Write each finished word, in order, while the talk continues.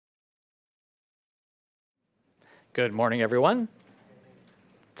Good morning, everyone.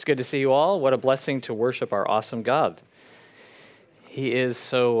 It's good to see you all. What a blessing to worship our awesome God. He is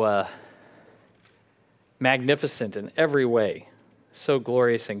so magnificent in every way, so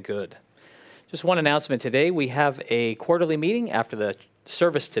glorious and good. Just one announcement today. We have a quarterly meeting after the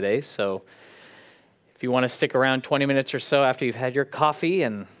service today, so if you want to stick around 20 minutes or so after you've had your coffee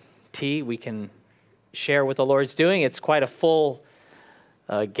and tea, we can share what the Lord's doing. It's quite a full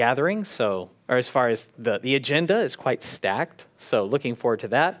gathering, or as far as the agenda is quite stacked. So looking forward to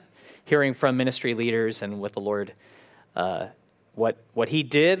that, hearing from ministry leaders and what the Lord, what He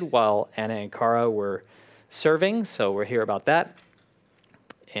did while Anna and Cara were serving. So we'll hear about that.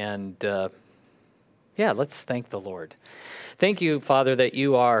 And let's thank the Lord. Thank you, Father, that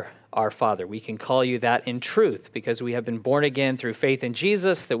you are our Father. We can call you that in truth because we have been born again through faith in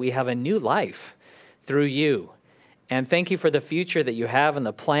Jesus, that we have a new life through you. And thank you for the future that you have and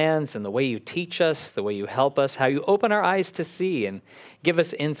the plans and the way you teach us, the way you help us, how you open our eyes to see and give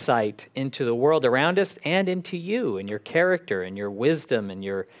us insight into the world around us and into you and your character and your wisdom and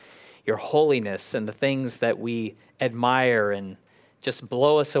your holiness and the things that we admire and just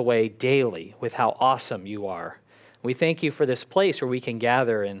blow us away daily with how awesome you are. We thank you for this place where we can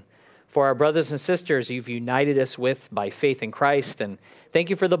gather and for our brothers and sisters you've united us with by faith in Christ. And thank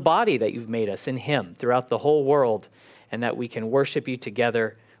you for the body that you've made us in Him throughout the whole world, and that we can worship you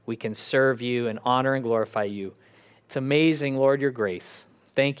together, we can serve you and honor and glorify you. It's amazing, Lord, your grace.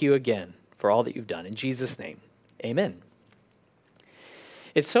 Thank you again for all that you've done. In Jesus' name, amen.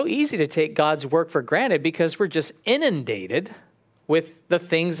 It's so easy to take God's work for granted because we're just inundated with the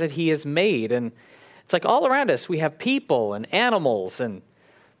things that He has made. And it's like all around us, we have people and animals and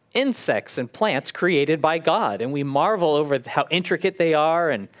insects and plants created by God, and we marvel over how intricate they are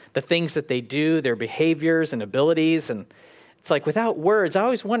and the things that they do, their behaviors and abilities. And it's like without words, I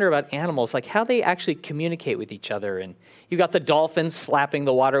always wonder about animals, like how they actually communicate with each other. And you've got the dolphin slapping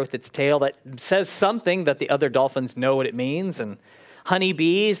the water with its tail that says something that the other dolphins know what it means. And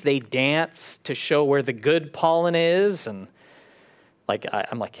honeybees, they dance to show where the good pollen is. And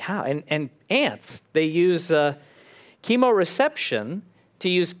I'm like, how? And ants, they use chemoreception to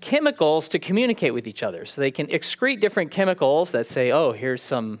use chemicals to communicate with each other. So they can excrete different chemicals that say, oh, here's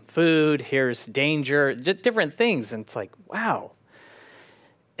some food, here's danger, different things. And it's like, wow.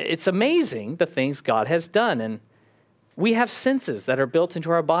 It's amazing the things God has done. And we have senses that are built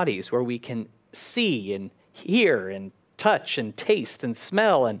into our bodies where we can see and hear and touch and taste and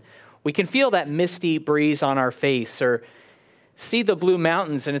smell. And we can feel that misty breeze on our face or see the blue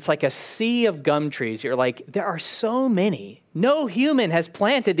mountains, and it's like a sea of gum trees. You're like, there are so many. No human has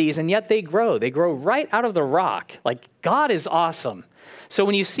planted these, and yet they grow. They grow right out of the rock. Like, God is awesome. So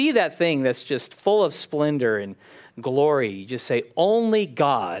when you see that thing that's just full of splendor and glory, you just say, only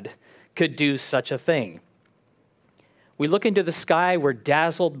God could do such a thing. We look into the sky, we're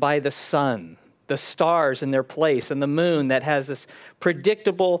dazzled by the sun, the stars in their place, and the moon that has this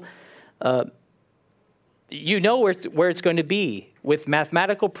predictable you know where it's going to be with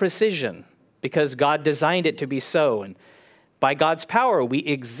mathematical precision because God designed it to be so. And by God's power, we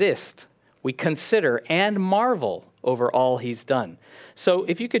exist, we consider and marvel over all He's done. So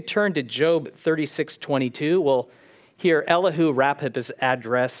if you could turn to Job 36:22, we'll hear Elihu wrap up his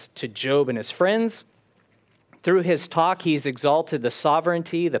address to Job and his friends. Through his talk, he's exalted the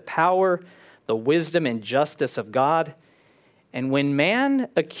sovereignty, the power, the wisdom and justice of God. And when man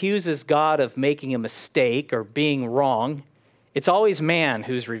accuses God of making a mistake or being wrong, it's always man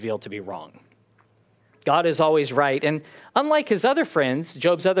who's revealed to be wrong. God is always right. And unlike his other friends,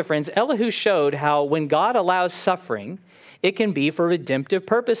 Job's other friends, Elihu showed how when God allows suffering, it can be for redemptive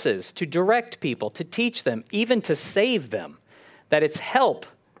purposes, to direct people, to teach them, even to save them, that it's help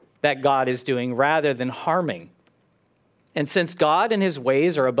that God is doing rather than harming. And since God and His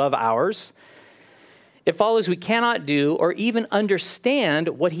ways are above ours, it follows we cannot do or even understand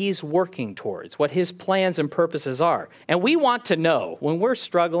what He's working towards, what His plans and purposes are. And we want to know, when we're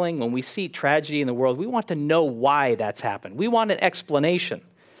struggling, when we see tragedy in the world, we want to know why that's happened. We want an explanation.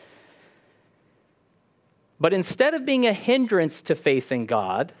 But instead of being a hindrance to faith in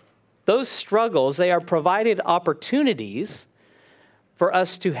God, those struggles, they are provided opportunities for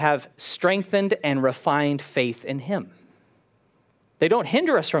us to have strengthened and refined faith in Him. They don't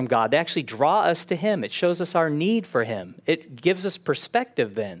hinder us from God. They actually draw us to Him. It shows us our need for Him. It gives us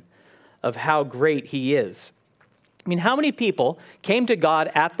perspective then of how great He is. I mean, how many people came to God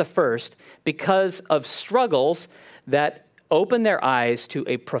at the first because of struggles that opened their eyes to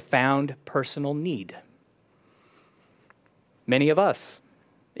a profound personal need? Many of us.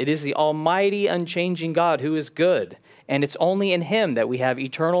 It is the almighty, unchanging God who is good, and it's only in Him that we have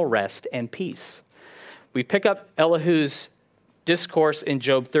eternal rest and peace. We pick up Elihu's discourse in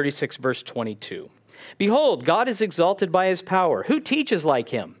Job 36, verse 22. Behold, God is exalted by his power. Who teaches like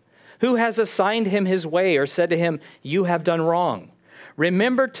him? Who has assigned him his way or said to him, you have done wrong?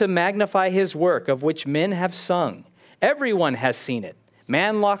 Remember to magnify his work of which men have sung. Everyone has seen it.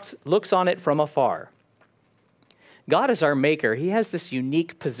 Man looks on it from afar. God is our maker. He has this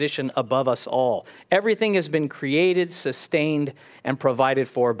unique position above us all. Everything has been created, sustained, and provided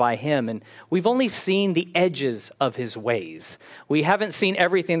for by him. And we've only seen the edges of his ways. We haven't seen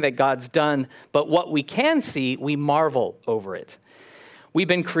everything that God's done, but what we can see, we marvel over it. We've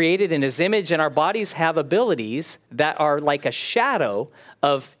been created in his image, and our bodies have abilities that are like a shadow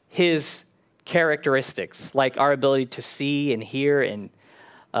of his characteristics, like our ability to see and hear and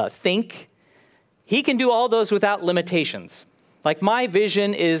think. He can do all those without limitations. Like my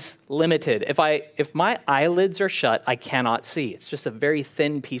vision is limited. If my eyelids are shut, I cannot see. It's just a very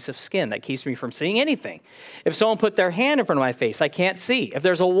thin piece of skin that keeps me from seeing anything. If someone put their hand in front of my face, I can't see. If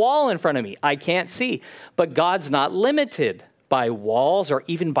there's a wall in front of me, I can't see. But God's not limited by walls or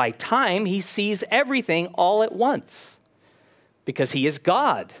even by time. He sees everything all at once because he is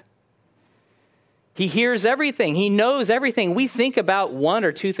God. He hears everything. He knows everything. We think about one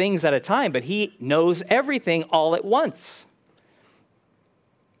or two things at a time, but he knows everything all at once.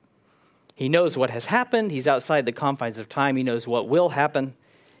 He knows what has happened. He's outside the confines of time. He knows what will happen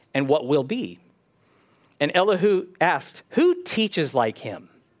and what will be. And Elihu asked, who teaches like him?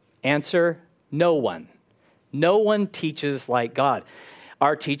 Answer, no one. No one teaches like God.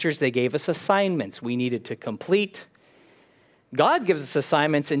 Our teachers, they gave us assignments we needed to complete. God gives us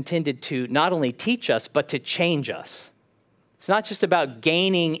assignments intended to not only teach us, but to change us. It's not just about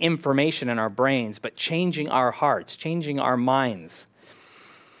gaining information in our brains, but changing our hearts, changing our minds.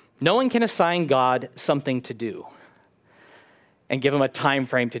 No one can assign God something to do and give him a time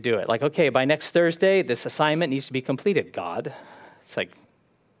frame to do it. Like, okay, by next Thursday, this assignment needs to be completed. God, it's like,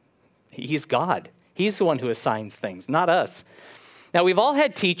 he's God. He's the one who assigns things, not us. Now, we've all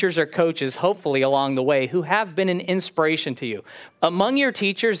had teachers or coaches, hopefully along the way, who have been an inspiration to you. Among your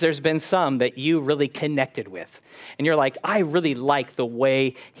teachers, there's been some that you really connected with. And you're like, I really like the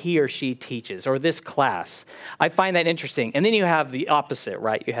way he or she teaches, or this class. I find that interesting. And then you have the opposite,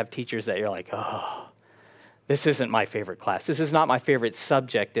 right? You have teachers that you're like, oh, this isn't my favorite class. This is not my favorite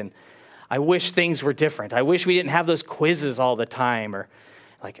subject. And I wish things were different. I wish we didn't have those quizzes all the time. Or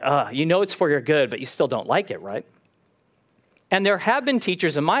like, you know it's for your good, but you still don't like it, right? And there have been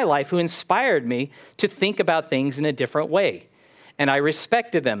teachers in my life who inspired me to think about things in a different way. And I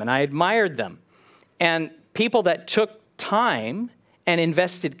respected them and I admired them. And people that took time and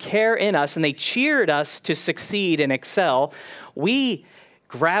invested care in us and they cheered us to succeed and excel, we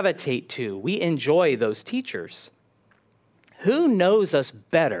gravitate to, we enjoy those teachers. Who knows us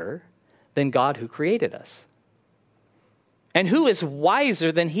better than God who created us? And who is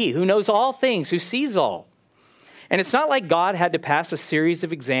wiser than he, who knows all things, who sees all? And it's not like God had to pass a series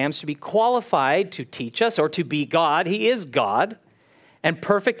of exams to be qualified to teach us or to be God. He is God and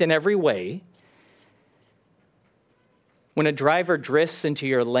perfect in every way. When a driver drifts into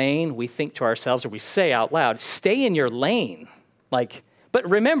your lane, we think to ourselves, or we say out loud, stay in your lane. But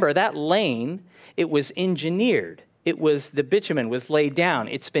remember, that lane, it was engineered. The bitumen was laid down.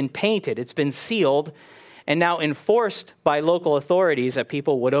 It's been painted. It's been sealed and now enforced by local authorities that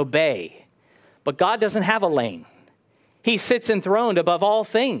people would obey. But God doesn't have a lane. He sits enthroned above all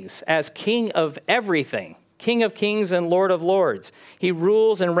things as King of everything, King of kings and Lord of lords. He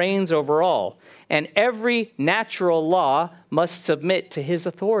rules and reigns over all. And every natural law must submit to his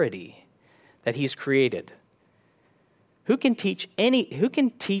authority that he's created. Who can teach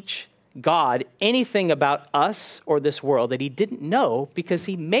God anything about us or this world that he didn't know because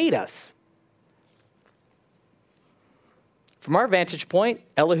he made us? From our vantage point,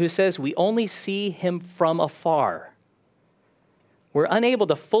 Elihu says, we only see him from afar. We're unable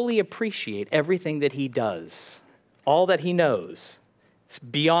to fully appreciate everything that he does, all that he knows. It's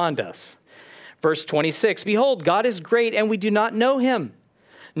beyond us. Verse 26, behold, God is great and we do not know him,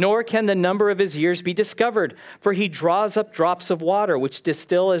 nor can the number of his years be discovered. For he draws up drops of water, which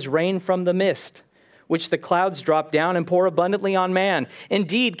distill as rain from the mist, which the clouds drop down and pour abundantly on man.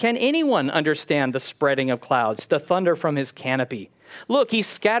 Indeed, can anyone understand the spreading of clouds, the thunder from his canopy? Look, he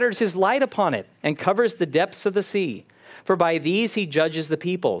scatters his light upon it and covers the depths of the sea. For by these he judges the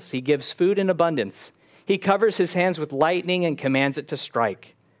peoples. He gives food in abundance. He covers his hands with lightning and commands it to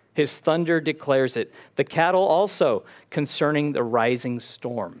strike. His thunder declares it. The cattle also concerning the rising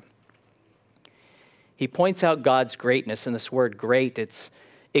storm. He points out God's greatness. And this word great, it's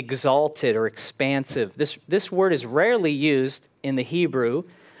exalted or expansive. This word is rarely used in the Hebrew,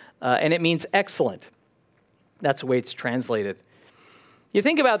 and it means excellent. That's the way it's translated. You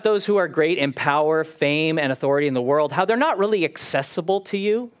think about those who are great in power, fame, and authority in the world, how they're not really accessible to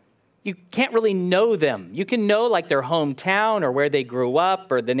you. You can't really know them. You can know like their hometown or where they grew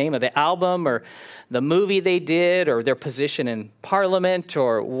up or the name of the album or the movie they did or their position in parliament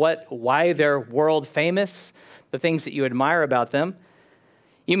or why they're world famous, the things that you admire about them.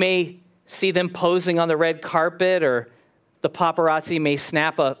 You may see them posing on the red carpet, or the paparazzi may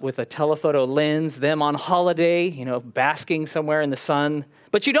snap with a telephoto lens, them on holiday, basking somewhere in the sun,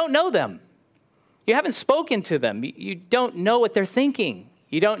 but you don't know them. You haven't spoken to them. You don't know what they're thinking.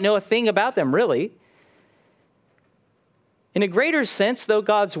 You don't know a thing about them, really. In a greater sense, though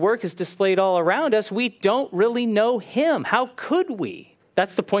God's work is displayed all around us, we don't really know him. How could we?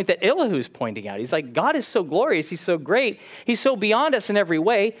 That's the point that Elihu's pointing out. He's like, God is so glorious. He's so great. He's so beyond us in every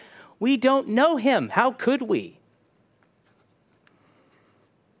way. We don't know him. How could we?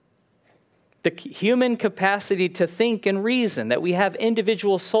 The human capacity to think and reason, that we have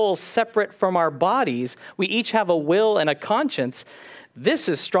individual souls separate from our bodies, we each have a will and a conscience. This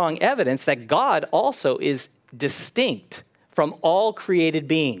is strong evidence that God also is distinct from all created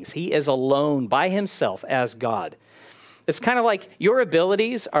beings. He is alone by himself as God. It's kind of like your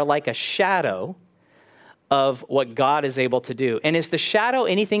abilities are like a shadow of what God is able to do. And is the shadow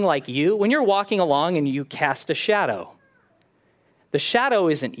anything like you? When you're walking along and you cast a shadow, the shadow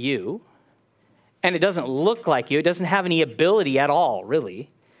isn't you, and it doesn't look like you. It doesn't have any ability at all, really.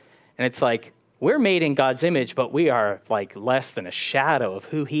 And it's like, we're made in God's image, but we are like less than a shadow of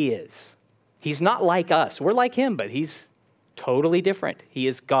who he is. He's not like us. We're like him, but he's totally different. He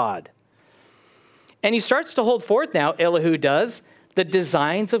is God. And he starts to hold forth now, Elihu does, the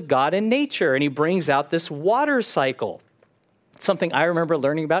designs of God in nature. And he brings out this water cycle. It's something I remember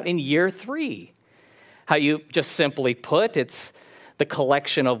learning about in year 3. How you just simply put, it's the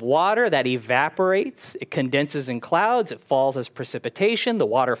collection of water that evaporates, it condenses in clouds, it falls as precipitation, the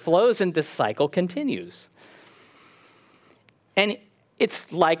water flows, and this cycle continues. And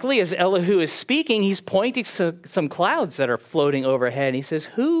it's likely, as Elihu is speaking, he's pointing to some clouds that are floating overhead, and he says,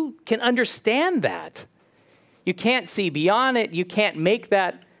 who can understand that? You can't see beyond it, you can't make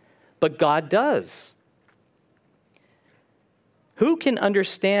that, but God does. Who can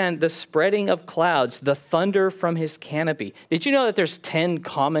understand the spreading of clouds, the thunder from his canopy? Did you know that there's 10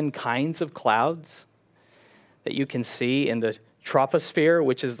 common kinds of clouds that you can see in the troposphere,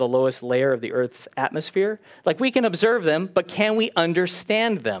 which is the lowest layer of the Earth's atmosphere? Like, we can observe them, but can we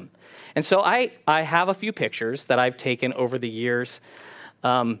understand them? And so I have a few pictures that I've taken over the years.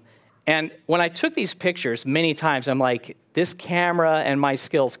 And when I took these pictures many times, I'm like, this camera and my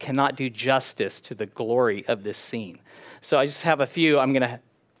skills cannot do justice to the glory of this scene. So I just have a few. I'm going to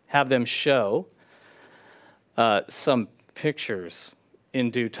have them show some pictures in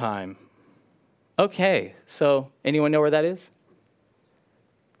due time. Okay, so anyone know where that is?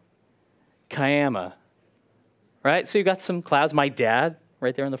 Kiama, right? So you got some clouds. My dad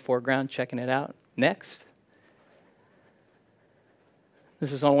right there in the foreground checking it out. Next.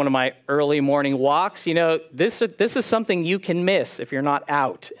 This is on one of my early morning walks. This is something you can miss if you're not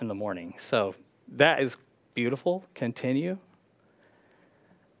out in the morning. So that is beautiful. Continue.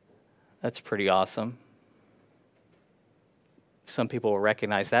 That's pretty awesome. Some people will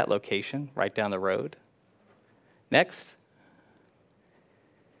recognize that location right down the road. Next.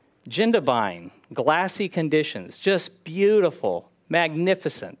 Jindabyne, glassy conditions, just beautiful,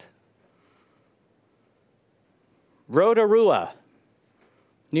 magnificent. Rotorua,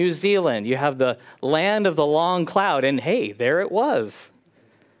 New Zealand, you have the land of the long cloud, and hey, there it was.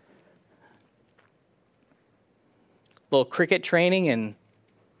 Little cricket training and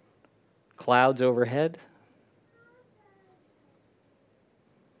clouds overhead.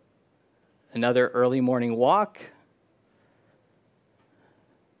 Another early morning walk.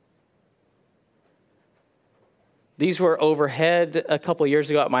 These were overhead a couple years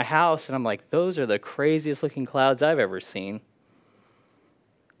ago at my house, and I'm like, those are the craziest looking clouds I've ever seen.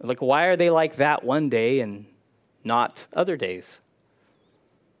 Like, why are they like that one day and not other days?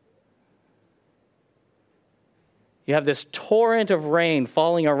 You have this torrent of rain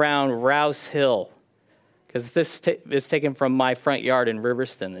falling around Rouse Hill, because this is taken from my front yard in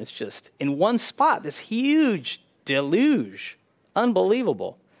Riverston. It's just in one spot, this huge deluge.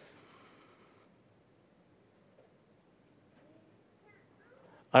 Unbelievable.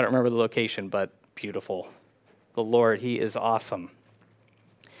 I don't remember the location, but beautiful. The Lord, he is awesome.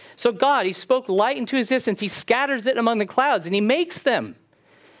 So God, he spoke light into existence. He scatters it among the clouds, and he makes them.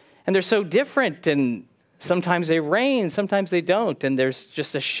 And they're so different, and sometimes they rain, sometimes they don't, and there's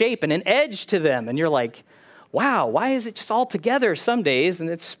just a shape and an edge to them. And you're like, wow, why is it just all together some days and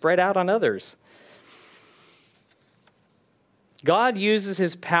it's spread out on others? God uses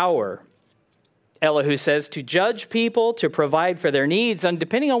his power, Elihu says, to judge people, to provide for their needs. And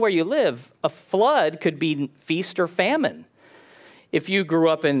depending on where you live, a flood could be feast or famine. If you grew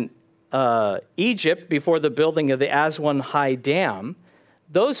up in Egypt before the building of the Aswan High Dam,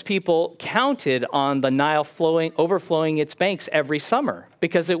 those people counted on the Nile overflowing its banks every summer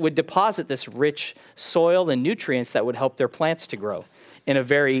because it would deposit this rich soil and nutrients that would help their plants to grow in a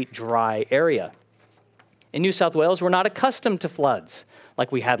very dry area. In New South Wales, we're not accustomed to floods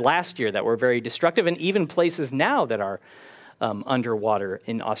like we had last year that were very destructive, and even places now that are underwater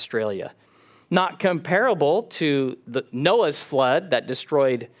in Australia. Not comparable to the Noah's flood that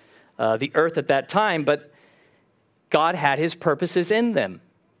destroyed the earth at that time, but God had his purposes in them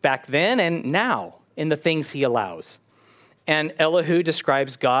back then and now in the things he allows. And Elihu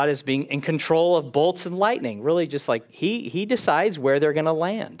describes God as being in control of bolts and lightning, really just like he decides where they're going to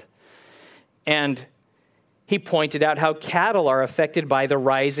land. And he pointed out how cattle are affected by the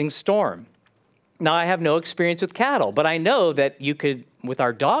rising storm. Now, I have no experience with cattle, but I know that you could, with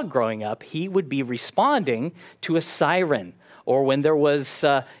our dog growing up, he would be responding to a siren. Or when there was,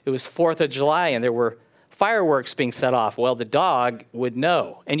 it was 4th of July and there were fireworks being set off, well, the dog would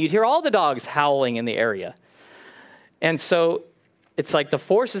know. And you'd hear all the dogs howling in the area. And so it's like the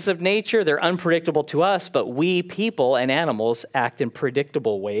forces of nature, they're unpredictable to us, but we people and animals act in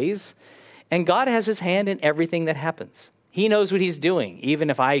predictable ways. And God has his hand in everything that happens. He knows what he's doing, even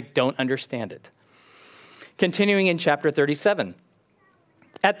if I don't understand it. Continuing in chapter 37.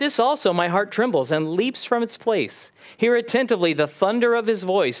 At this also my heart trembles and leaps from its place. Hear attentively the thunder of his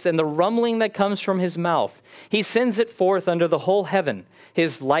voice and the rumbling that comes from his mouth. He sends it forth under the whole heaven,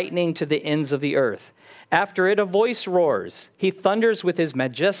 his lightning to the ends of the earth. After it a voice roars. He thunders with his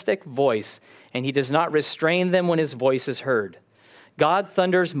majestic voice, and he does not restrain them when his voice is heard. God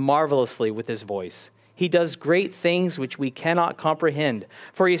thunders marvelously with his voice. He does great things which we cannot comprehend.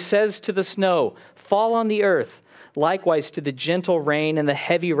 For he says to the snow, fall on the earth, likewise to the gentle rain and the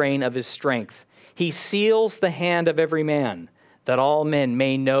heavy rain of his strength. He seals the hand of every man, that all men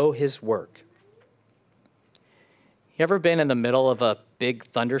may know his work. You ever been in the middle of a big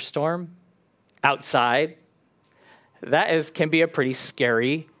thunderstorm outside? That can be a pretty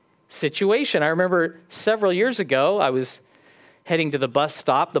scary situation. I remember several years ago, I was heading to the bus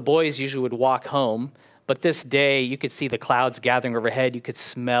stop. The boys usually would walk home, but this day you could see the clouds gathering overhead. You could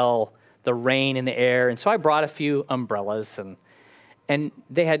smell the rain in the air. And so I brought a few umbrellas, and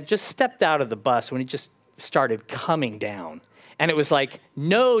they had just stepped out of the bus when it just started coming down. And it was like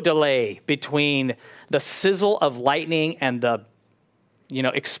no delay between the sizzle of lightning and the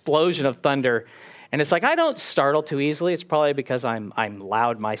explosion of thunder. And it's like, I don't startle too easily. It's probably because I'm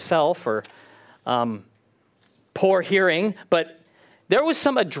loud myself or poor hearing, but there was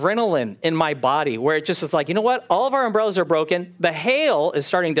some adrenaline in my body where it just was like, you know what? All of our umbrellas are broken. The hail is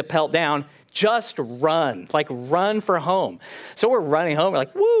starting to pelt down. Just run, run for home. So we're running home. We're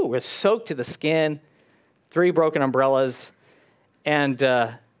like, woo, we're soaked to the skin, 3 broken umbrellas. And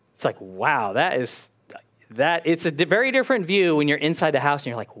it's like, wow, it's a very different view when you're inside the house and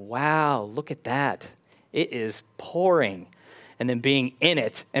you're like, wow, look at that. It is pouring. And then being in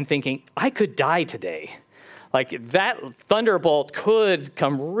it and thinking, I could die today. Like that thunderbolt could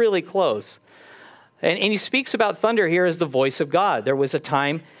come really close. And he speaks about thunder here as the voice of God. There was a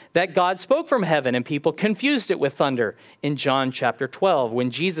time that God spoke from heaven and people confused it with thunder in John chapter 12.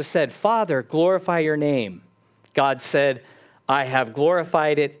 When Jesus said, Father, glorify your name. God said, I have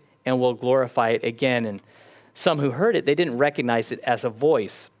glorified it and will glorify it again. And some who heard it, they didn't recognize it as a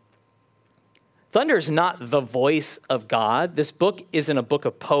voice. Thunder is not the voice of God. This book isn't a book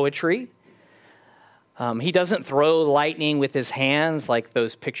of poetry. He doesn't throw lightning with his hands like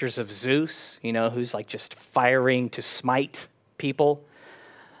those pictures of Zeus, who's like just firing to smite people.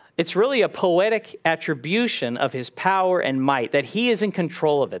 It's really a poetic attribution of his power and might, that he is in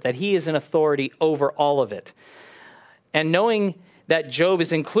control of it, that he is in authority over all of it. And knowing that Job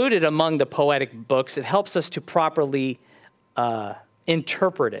is included among the poetic books, it helps us to properly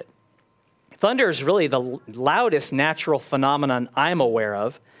interpret it. Thunder is really the loudest natural phenomenon I'm aware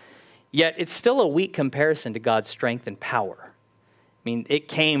of, yet it's still a weak comparison to God's strength and power. I mean, it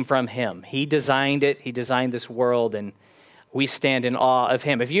came from him. He designed it. He designed this world, and we stand in awe of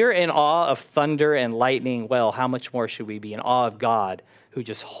him. If you're in awe of thunder and lightning, well, how much more should we be in awe of God, who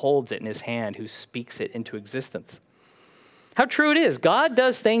just holds it in his hand, who speaks it into existence? How true it is. God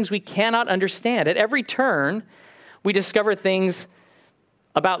does things we cannot understand. At every turn, we discover things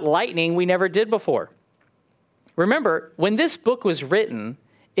about lightning we never did before. Remember, when this book was written,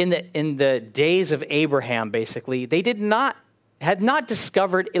 in the days of Abraham, basically, they had not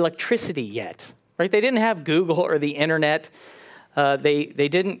discovered electricity yet, right? They didn't have Google or the internet. They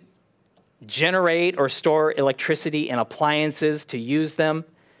didn't generate or store electricity in appliances to use them.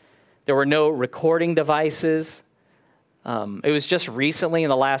 There were no recording devices. It was just recently in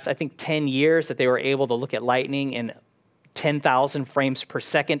the last, I think, 10 years that they were able to look at lightning in 10,000 frames per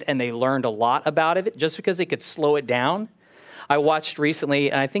second, and they learned a lot about it just because they could slow it down. I watched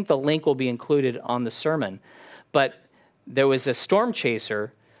recently, and I think the link will be included on the sermon, but there was a storm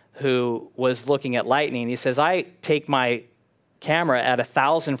chaser who was looking at lightning. He says, I take my camera at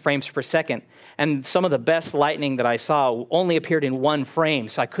 1,000 frames per second, and some of the best lightning that I saw only appeared in one frame,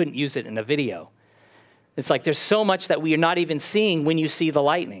 so I couldn't use it in a video. It's like there's so much that we are not even seeing when you see the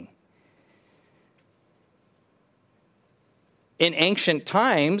lightning. In ancient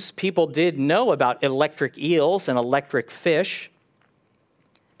times, people did know about electric eels and electric fish.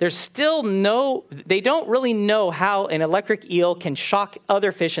 They don't really know how an electric eel can shock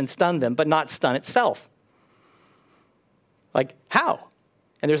other fish and stun them, but not stun itself. Like, how?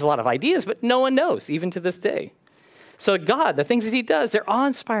 And there's a lot of ideas, but no one knows, even to this day. So God, the things that he does, they're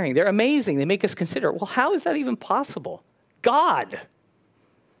awe-inspiring. They're amazing. They make us consider, well, how is that even possible? God.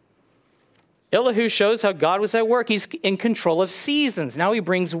 Elihu shows how God was at work. He's in control of seasons. Now he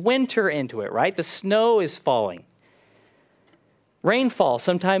brings winter into it, right? The snow is falling. Rainfall,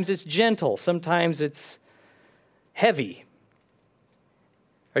 sometimes it's gentle, sometimes it's heavy.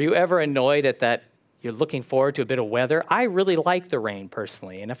 Are you ever annoyed at that you're looking forward to a bit of weather? I really like the rain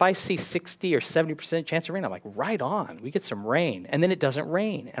personally. And if I see 60 or 70% chance of rain, I'm like, right on, we get some rain. And then it doesn't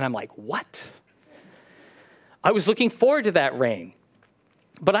rain. And I'm like, what? I was looking forward to that rain.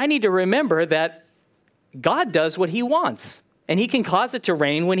 But I need to remember that God does what he wants, and he can cause it to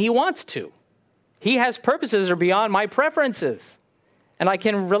rain when he wants to. He has purposes that are beyond my preferences, and I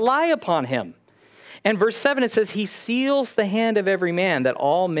can rely upon him. And verse 7, it says, he seals the hand of every man that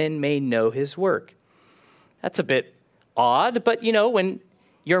all men may know his work. That's a bit odd, but when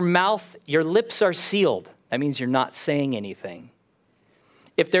your lips are sealed, that means you're not saying anything.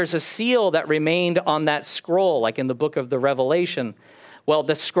 If there's a seal that remained on that scroll, like in the book of the Revelation, well,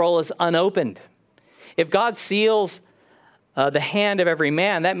 the scroll is unopened. If God seals the hand of every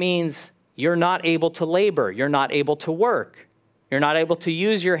man, that means you're not able to labor. You're not able to work. You're not able to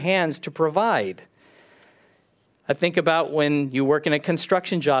use your hands to provide. I think about when you work in a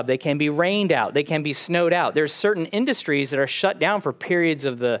construction job, they can be rained out. They can be snowed out. There's certain industries that are shut down for periods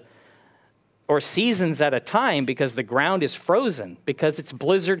or seasons at a time because the ground is frozen, because it's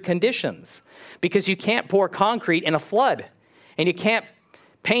blizzard conditions, because you can't pour concrete in a flood. And you can't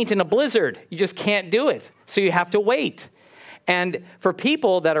paint in a blizzard. You just can't do it. So you have to wait. And for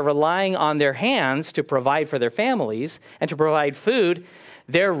people that are relying on their hands to provide for their families and to provide food,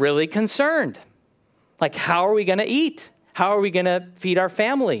 they're really concerned. Like, how are we going to eat? How are we going to feed our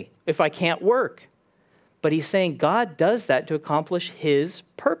family if I can't work? But he's saying God does that to accomplish his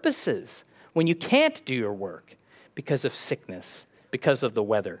purposes when you can't do your work because of sickness, because of the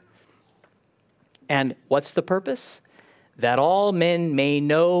weather. And what's the purpose? That all men may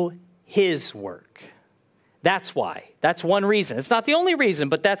know his work. That's why. That's one reason. It's not the only reason,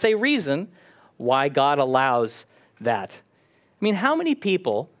 but that's a reason why God allows that. I mean, how many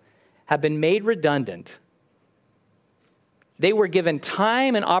people have been made redundant? They were given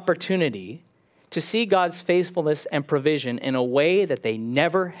time and opportunity to see God's faithfulness and provision in a way that they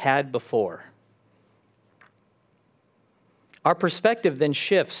never had before. Our perspective then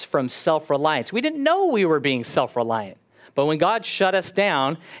shifts from self-reliance. We didn't know we were being self-reliant. But when God shut us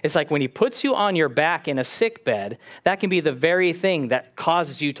down, it's like when he puts you on your back in a sick bed, that can be the very thing that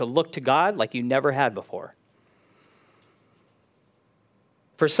causes you to look to God like you never had before.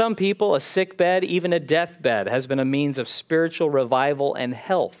 For some people, a sick bed, even a deathbed, has been a means of spiritual revival and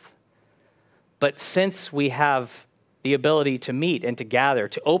health. But since we have the ability to meet and to gather,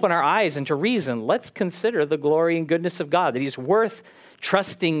 to open our eyes and to reason, let's consider the glory and goodness of God, that he's worth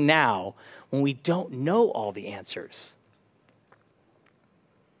trusting now when we don't know all the answers.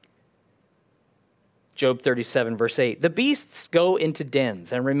 Job 37, verse 8, the beasts go into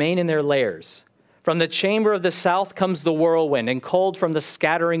dens and remain in their lairs. From the chamber of the south comes the whirlwind, and cold from the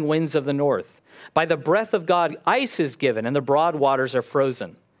scattering winds of the north. By the breath of God, ice is given, and the broad waters are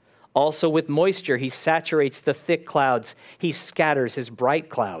frozen. Also with moisture, he saturates the thick clouds. He scatters his bright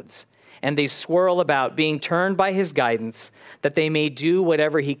clouds, and they swirl about, being turned by his guidance, that they may do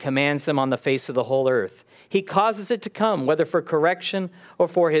whatever he commands them on the face of the whole earth. He causes it to come, whether for correction or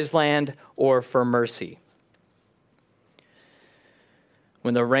for his land or for mercy.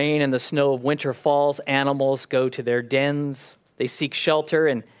 When the rain and the snow of winter falls, animals go to their dens. They seek shelter.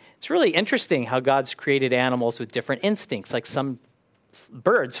 And it's really interesting how God's created animals with different instincts. Like some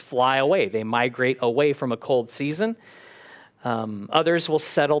birds fly away. They migrate away from a cold season. Others will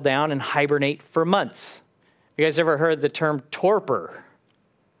settle down and hibernate for months. You guys ever heard the term torpor?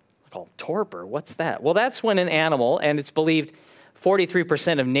 Oh, torpor, what's that? Well, that's when an animal, and it's believed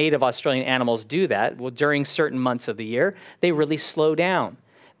 43% of native Australian animals do that. Well, during certain months of the year, they really slow down.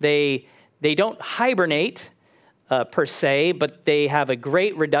 They don't hibernate per se, but they have a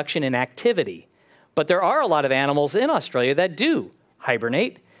great reduction in activity. But there are a lot of animals in Australia that do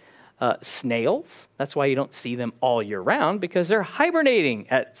hibernate. Snails, that's why you don't see them all year round, because they're hibernating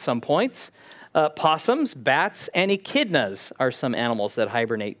at some points. Possums, bats, and echidnas are some animals that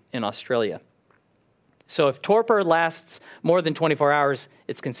hibernate in Australia. So if torpor lasts more than 24 hours,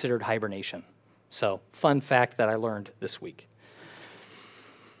 it's considered hibernation. So fun fact that I learned this week.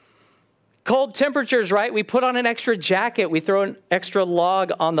 Cold temperatures, right? We put on an extra jacket. We throw an extra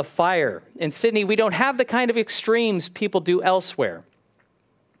log on the fire. In Sydney, we don't have the kind of extremes people do elsewhere.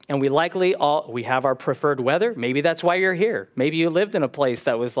 And we have our preferred weather. Maybe that's why you're here. Maybe you lived in a place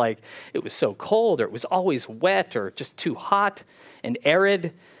that was like, it was so cold, or it was always wet, or just too hot and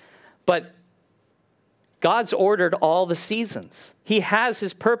arid. But God's ordered all the seasons. He has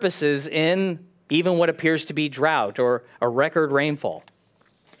his purposes in even what appears to be drought or a record rainfall.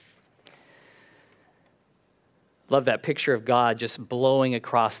 Love that picture of God just blowing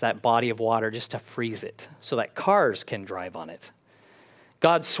across that body of water just to freeze it so that cars can drive on it.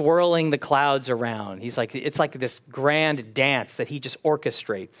 God swirling the clouds around. It's like this grand dance that he just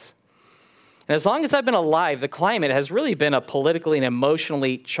orchestrates. And as long as I've been alive, the climate has really been a politically and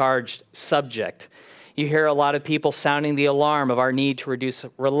emotionally charged subject. You hear a lot of people sounding the alarm of our need to reduce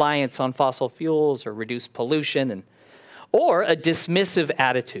reliance on fossil fuels or reduce pollution, or a dismissive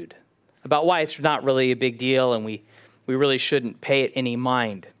attitude about why it's not really a big deal and we really shouldn't pay it any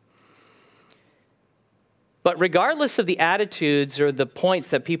mind. But regardless of the attitudes or the points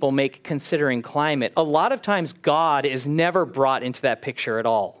that people make considering climate, a lot of times God is never brought into that picture at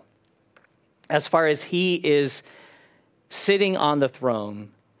all. As far as he is sitting on the throne,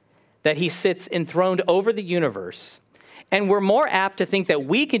 that he sits enthroned over the universe, and we're more apt to think that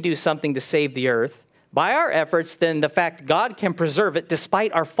we can do something to save the earth by our efforts than the fact God can preserve it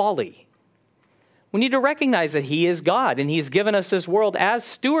despite our folly. We need to recognize that he is God, and he's given us this world as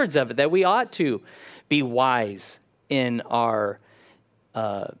stewards of it, that we ought to be wise in our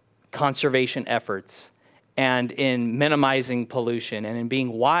conservation efforts and in minimizing pollution and in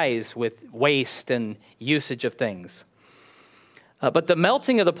being wise with waste and usage of things. But the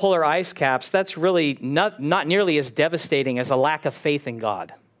melting of the polar ice caps, that's really not nearly as devastating as a lack of faith in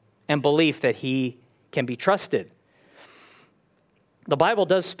God and belief that he can be trusted. The Bible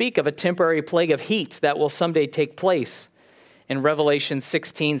does speak of a temporary plague of heat that will someday take place in Revelation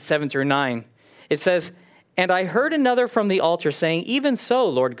 16, 7 through 9. It says, "And I heard another from the altar saying, 'Even so,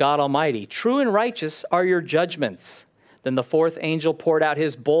 Lord God Almighty, true and righteous are your judgments.' Then the fourth angel poured out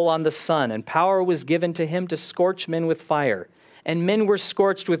his bowl on the sun, and power was given to him to scorch men with fire. And men were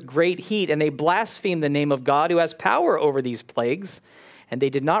scorched with great heat, and they blasphemed the name of God who has power over these plagues, and they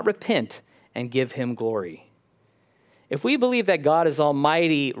did not repent and give him glory." If we believe that God is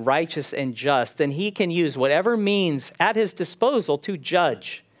almighty, righteous, and just, then he can use whatever means at his disposal to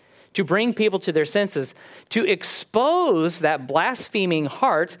judge, to bring people to their senses, to expose that blaspheming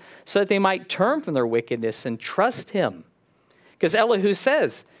heart so that they might turn from their wickedness and trust him. Because Elihu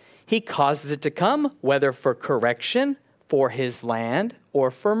says he causes it to come, whether for correction, for his land,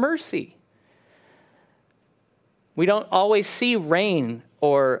 or for mercy. We don't always see rain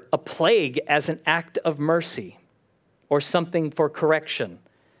or a plague as an act of mercy or something for correction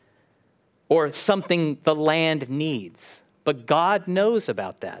or something the land needs. But God knows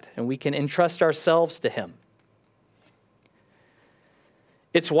about that, and we can entrust ourselves to him.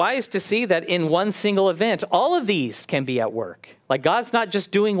 It's wise to see that in one single event, all of these can be at work. Like God's not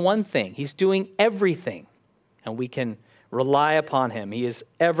just doing one thing, he's doing everything, and we can rely upon him. He is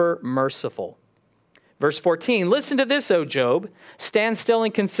ever merciful. Verse 14, "Listen to this, O Job. Stand still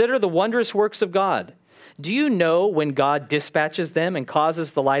and consider the wondrous works of God. Do you know when God dispatches them and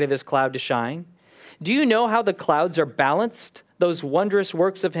causes the light of his cloud to shine? Do you know how the clouds are balanced, those wondrous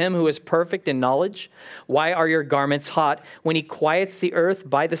works of him who is perfect in knowledge? Why are your garments hot when he quiets the earth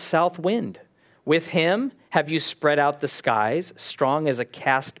by the south wind? With him have you spread out the skies, strong as a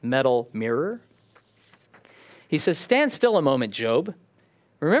cast metal mirror?" He says, stand still a moment, Job.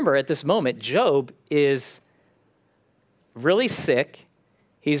 Remember, at this moment, Job is really sick.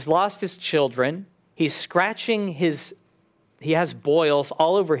 He's lost his children. He's scratching he has boils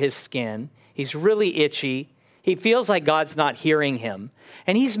all over his skin. He's really itchy. He feels like God's not hearing him.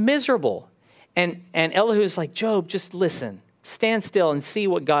 And he's miserable. And Elihu's like, Job, just listen. Stand still and see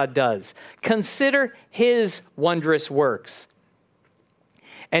what God does. Consider his wondrous works.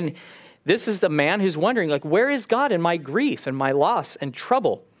 And this is the man who's wondering, like, where is God in my grief and my loss and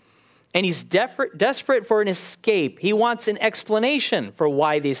trouble? And he's desperate for an escape. He wants an explanation for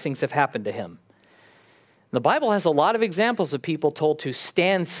why these things have happened to him. The Bible has a lot of examples of people told to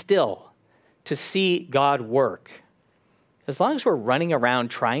stand still to see God work. As long as we're running around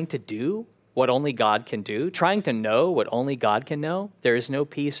trying to do what only God can do, trying to know what only God can know, there is no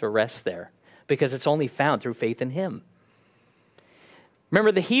peace or rest there because it's only found through faith in him.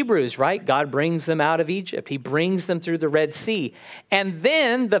 Remember the Hebrews, right? God brings them out of Egypt. He brings them through the Red Sea. And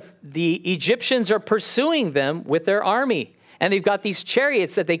then the Egyptians are pursuing them with their army. And they've got these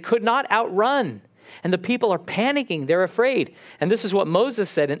chariots that they could not outrun. And the people are panicking. They're afraid. And this is what Moses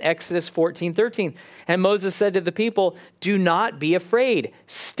said in Exodus 14:13. And Moses said to the people, do not be afraid.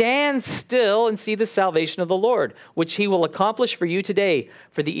 Stand still and see the salvation of the Lord, which he will accomplish for you today.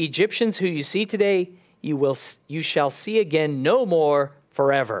 For the Egyptians who you see today, you shall see again no more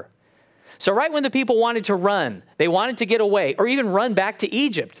forever. So right when the people wanted to run, they wanted to get away or even run back to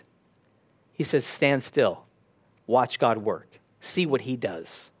Egypt, he says, stand still. Watch God work. See what he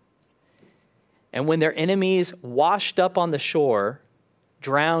does. And when their enemies washed up on the shore,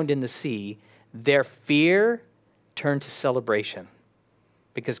 drowned in the sea, their fear turned to celebration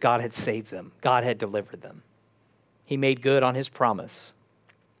because God had saved them. God had delivered them. He made good on his promise.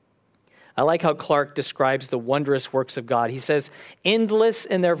 I like how Clark describes the wondrous works of God. He says, endless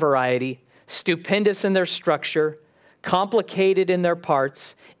in their variety, stupendous in their structure, complicated in their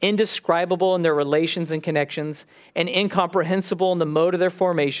parts, indescribable in their relations and connections, and incomprehensible in the mode of their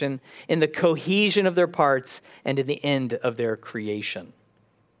formation, in the cohesion of their parts, and in the end of their creation.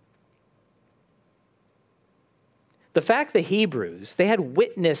 The fact the Hebrews, they had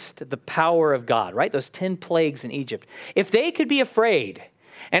witnessed the power of God, right? Those 10 plagues in Egypt. If they could be afraid,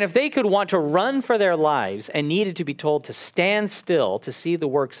 and if they could want to run for their lives and needed to be told to stand still to see the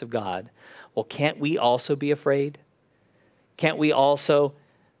works of God, well, can't we also be afraid?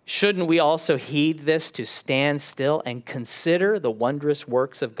 Shouldn't we also heed this to stand still and consider the wondrous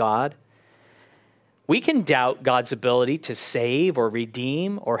works of God? We can doubt God's ability to save or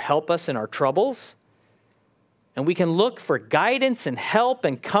redeem or help us in our troubles. And we can look for guidance and help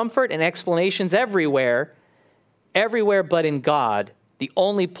and comfort and explanations everywhere but in God, the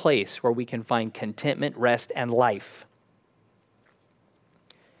only place where we can find contentment, rest, and life.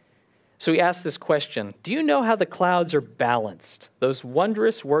 So we ask this question, do you know how the clouds are balanced? Those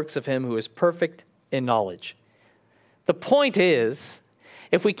wondrous works of him who is perfect in knowledge. The point is,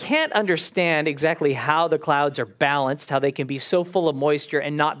 if we can't understand exactly how the clouds are balanced, how they can be so full of moisture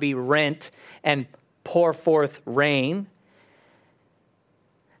and not be rent and pour forth rain,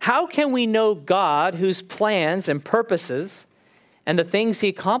 how can we know God whose plans and purposes and the things he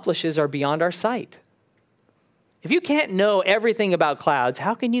accomplishes are beyond our sight? If you can't know everything about clouds,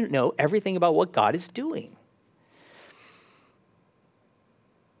 how can you know everything about what God is doing?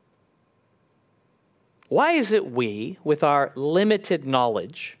 Why is it we, with our limited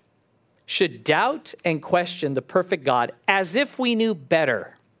knowledge, should doubt and question the perfect God as if we knew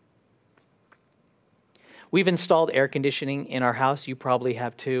better? We've installed air conditioning in our house. You probably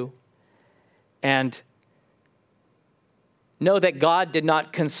have too. And know that God did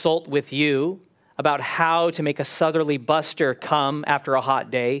not consult with you about how to make a southerly buster come after a hot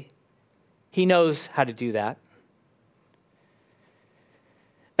day. He knows how to do that.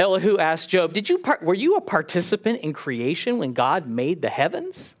 Elihu asked Job, were you a participant in creation when God made the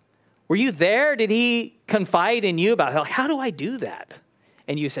heavens? Were you there? Did he confide in you about how do I do that?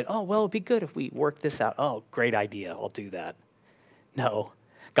 And you said, oh, well, it'd be good if we work this out. Oh, great idea. I'll do that. No,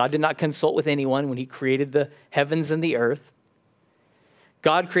 God did not consult with anyone when he created the heavens and the earth.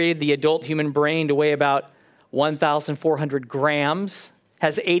 God created the adult human brain to weigh about 1,400 grams,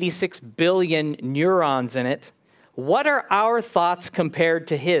 has 86 billion neurons in it. What are our thoughts compared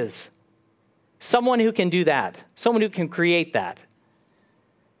to his? Someone who can do that, someone who can create that.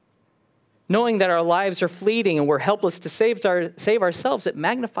 Knowing that our lives are fleeting and we're helpless to save ourselves, it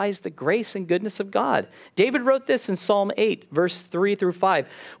magnifies the grace and goodness of God. David wrote this in Psalm 8, verse 3 through 5.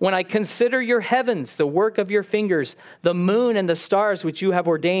 When I consider your heavens, the work of your fingers, the moon and the stars which you have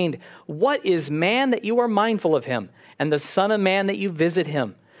ordained, what is man that you are mindful of him, and the son of man that you visit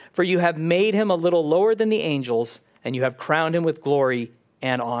him? For you have made him a little lower than the angels, and you have crowned him with glory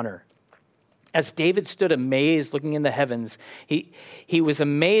and honor. As David stood amazed looking in the heavens, he was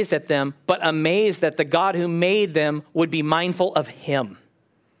amazed at them, but amazed that the God who made them would be mindful of him.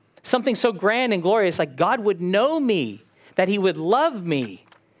 Something so grand and glorious, like God would know me, that he would love me,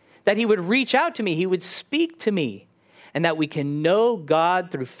 that he would reach out to me, he would speak to me, and that we can know God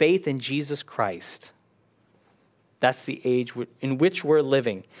through faith in Jesus Christ. That's the age in which we're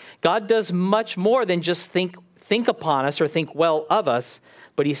living. God does much more than just think upon us or think well of us,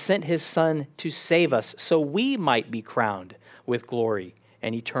 but he sent his Son to save us so we might be crowned with glory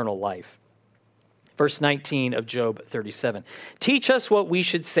and eternal life. Verse 19 of Job 37. Teach us what we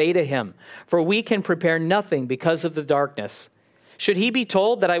should say to him, for we can prepare nothing because of the darkness. Should he be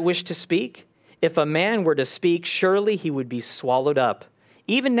told that I wish to speak? If a man were to speak, surely he would be swallowed up.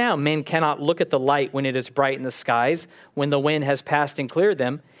 Even now, men cannot look at the light when it is bright in the skies, when the wind has passed and cleared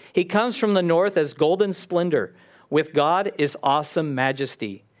them. He comes from the north as golden splendor. With God is awesome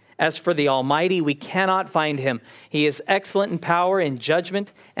majesty. As for the Almighty, we cannot find him. He is excellent in power, in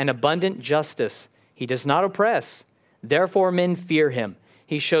judgment, and abundant justice. He does not oppress. Therefore, men fear him.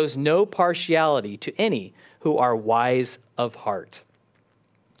 He shows no partiality to any who are wise of heart.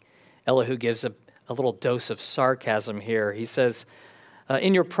 Elihu gives a little dose of sarcasm here. He says,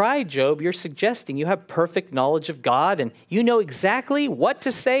 in your pride, Job, you're suggesting you have perfect knowledge of God and you know exactly what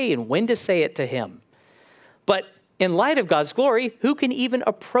to say and when to say it to him. But in light of God's glory, who can even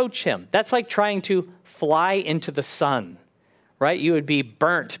approach him? That's like trying to fly into the sun, right? You would be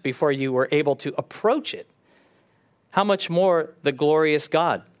burnt before you were able to approach it. How much more the glorious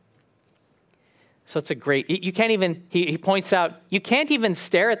God? So it's a great, you can't even, he points out, you can't even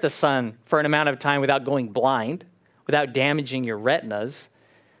stare at the sun for an amount of time without going blind, without damaging your retinas.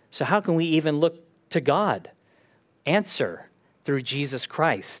 So how can we even look to God? Answer through Jesus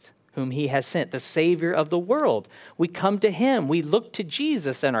Christ, whom he has sent, the Savior of the world. We come to him. We look to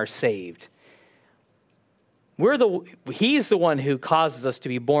Jesus and are saved. He's the one who causes us to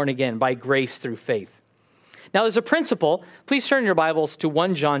be born again by grace through faith. Now, there's a principle. Please turn your Bibles to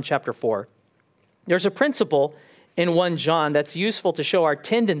 1 John chapter 4. There's a principle in 1 John that's useful to show our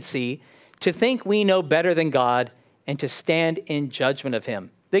tendency to think we know better than God and to stand in judgment of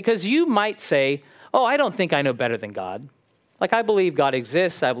him. Because you might say, oh, I don't think I know better than God. Like, I believe God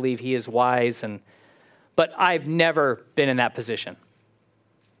exists. I believe he is wise. But I've never been in that position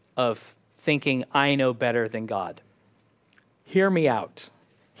of thinking I know better than God. Hear me out.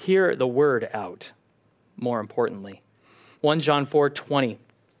 Hear the word out, more importantly. 1 John 4:20.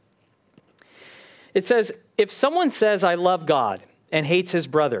 It says, if someone says, I love God and hates his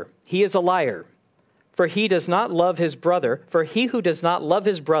brother, he is a liar. For he does not love his brother. For he who does not love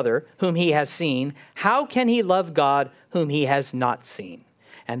his brother, whom he has seen, how can he love God whom he has not seen?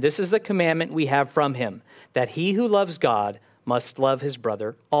 And this is the commandment we have from him, that he who loves God must love his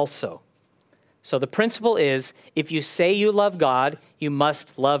brother also. So the principle is, if you say you love God, you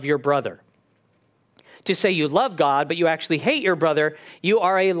must love your brother. To say you love God, but you actually hate your brother, you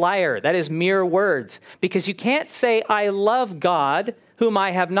are a liar. That is mere words. Because you can't say, I love God, whom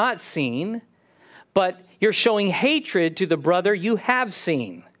I have not seen, but you're showing hatred to the brother you have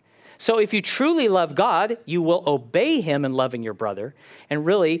seen. So if you truly love God, you will obey him in loving your brother. And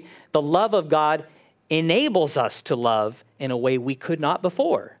really, the love of God enables us to love in a way we could not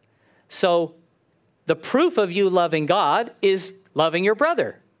before. So the proof of you loving God is loving your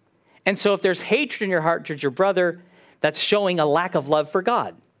brother. And so if there's hatred in your heart towards your brother, that's showing a lack of love for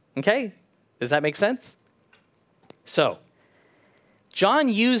God. Okay? Does that make sense? So, John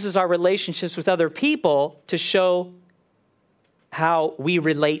uses our relationships with other people to show how we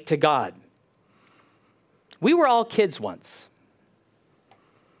relate to God. We were all kids once.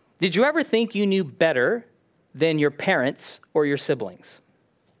 Did you ever think you knew better than your parents or your siblings?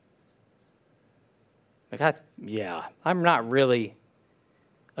 I'm not really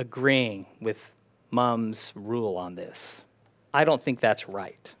agreeing with Mom's rule on this. I don't think that's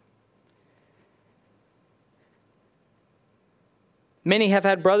right. Many have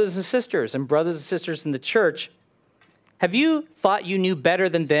had brothers and sisters in the church. Have you thought you knew better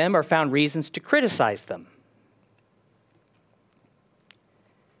than them or found reasons to criticize them?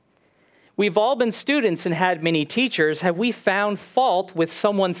 We've all been students and had many teachers. Have we found fault with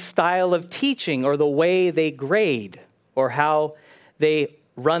someone's style of teaching or the way they grade or how they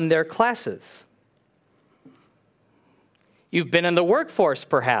run their classes? You've been in the workforce,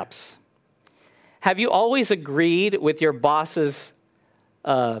 perhaps. Have you always agreed with your boss's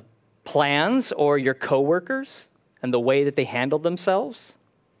plans or your coworkers and the way that they handled themselves?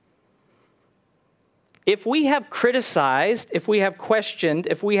 If we have criticized, if we have questioned,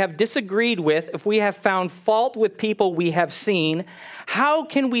 if we have disagreed with, if we have found fault with people we have seen, how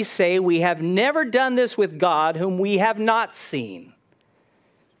can we say we have never done this with God whom we have not seen?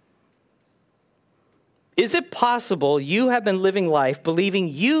 Is it possible you have been living life believing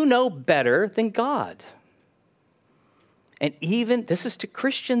you know better than God? And even, this is to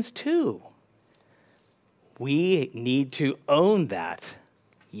Christians too. We need to own that.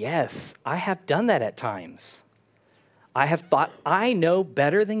 Yes, I have done that at times. I have thought I know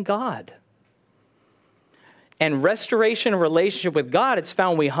better than God. And restoration of relationship with God, it's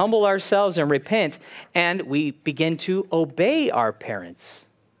found we humble ourselves and repent, and we begin to obey our parents,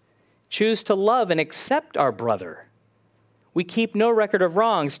 choose to love and accept our brother. We keep no record of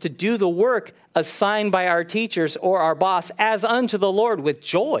wrongs, to do the work assigned by our teachers or our boss as unto the Lord with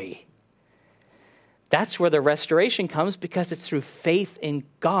joy. That's where the restoration comes, because it's through faith in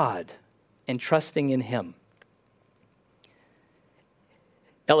God and trusting in him.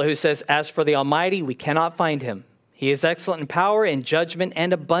 Elihu says, as for the Almighty, we cannot find him. He is excellent in power, in judgment,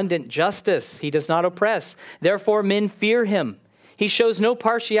 and abundant justice. He does not oppress. Therefore, men fear him. He shows no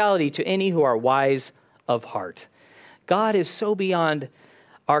partiality to any who are wise of heart. God is so beyond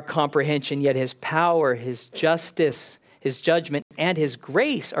our comprehension, yet his power, his justice, his judgment, and his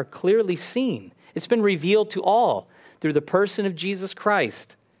grace are clearly seen. It's been revealed to all through the person of Jesus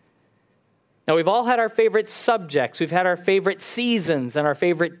Christ. Now, we've all had our favorite subjects. We've had our favorite seasons and our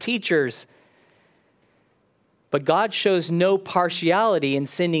favorite teachers. But God shows no partiality in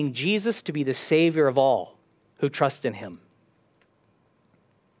sending Jesus to be the Savior of all who trust in him.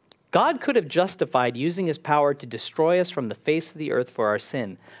 God could have justified using his power to destroy us from the face of the earth for our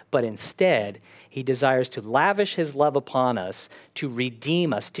sin, but instead, he desires to lavish his love upon us, to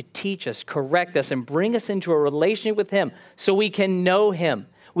redeem us, to teach us, correct us, and bring us into a relationship with him so we can know him.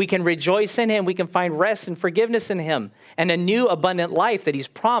 We can rejoice in him. We can find rest and forgiveness in him and a new abundant life that he's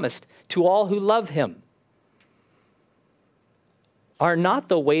promised to all who love him. Are not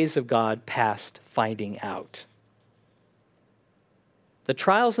the ways of God past finding out? The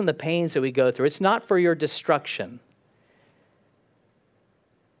trials and the pains that we go through, it's not for your destruction.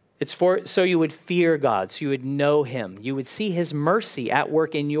 It's for so you would fear God, so you would know him. You would see his mercy at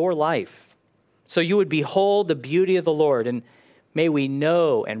work in your life. So you would behold the beauty of the Lord. And may we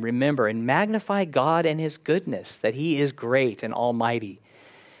know and remember and magnify God and his goodness, that he is great and almighty.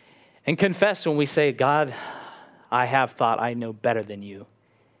 And confess when we say, God, I have thought I know better than you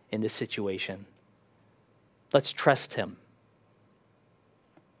in this situation. Let's trust him.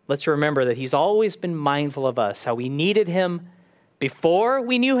 Let's remember that he's always been mindful of us, how we needed him before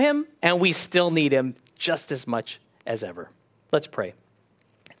we knew him, and we still need him just as much as ever. Let's pray.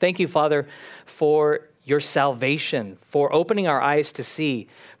 Thank you, Father, for your salvation, for opening our eyes to see,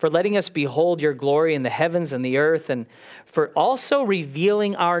 for letting us behold your glory in the heavens and the earth, and for also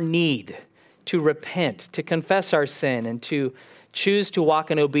revealing our need to repent, to confess our sin, and to choose to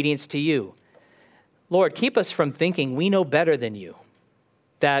walk in obedience to you. Lord, keep us from thinking we know better than you,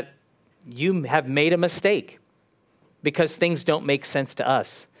 that you have made a mistake because things don't make sense to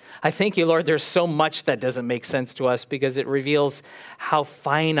us. I thank you, Lord, there's so much that doesn't make sense to us because it reveals how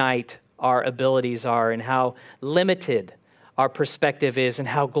finite our abilities are and how limited our perspective is and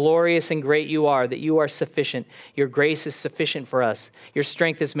how glorious and great you are, that you are sufficient. Your grace is sufficient for us. Your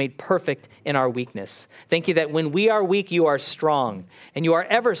strength is made perfect in our weakness. Thank you that when we are weak, you are strong, and you are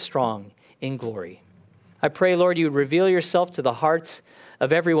ever strong in glory. I pray, Lord, you would reveal yourself to the hearts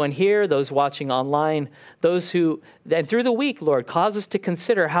of everyone here, those watching online, those who, and through the week, Lord, cause us to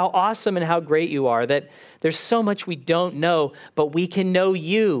consider how awesome and how great you are, that there's so much we don't know, but we can know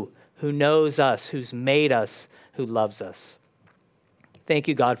you who knows us, who's made us, who loves us. Thank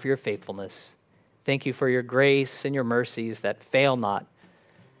you, God, for your faithfulness. Thank you for your grace and your mercies that fail not.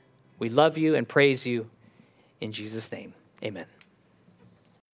 We love you and praise you in Jesus' name. Amen.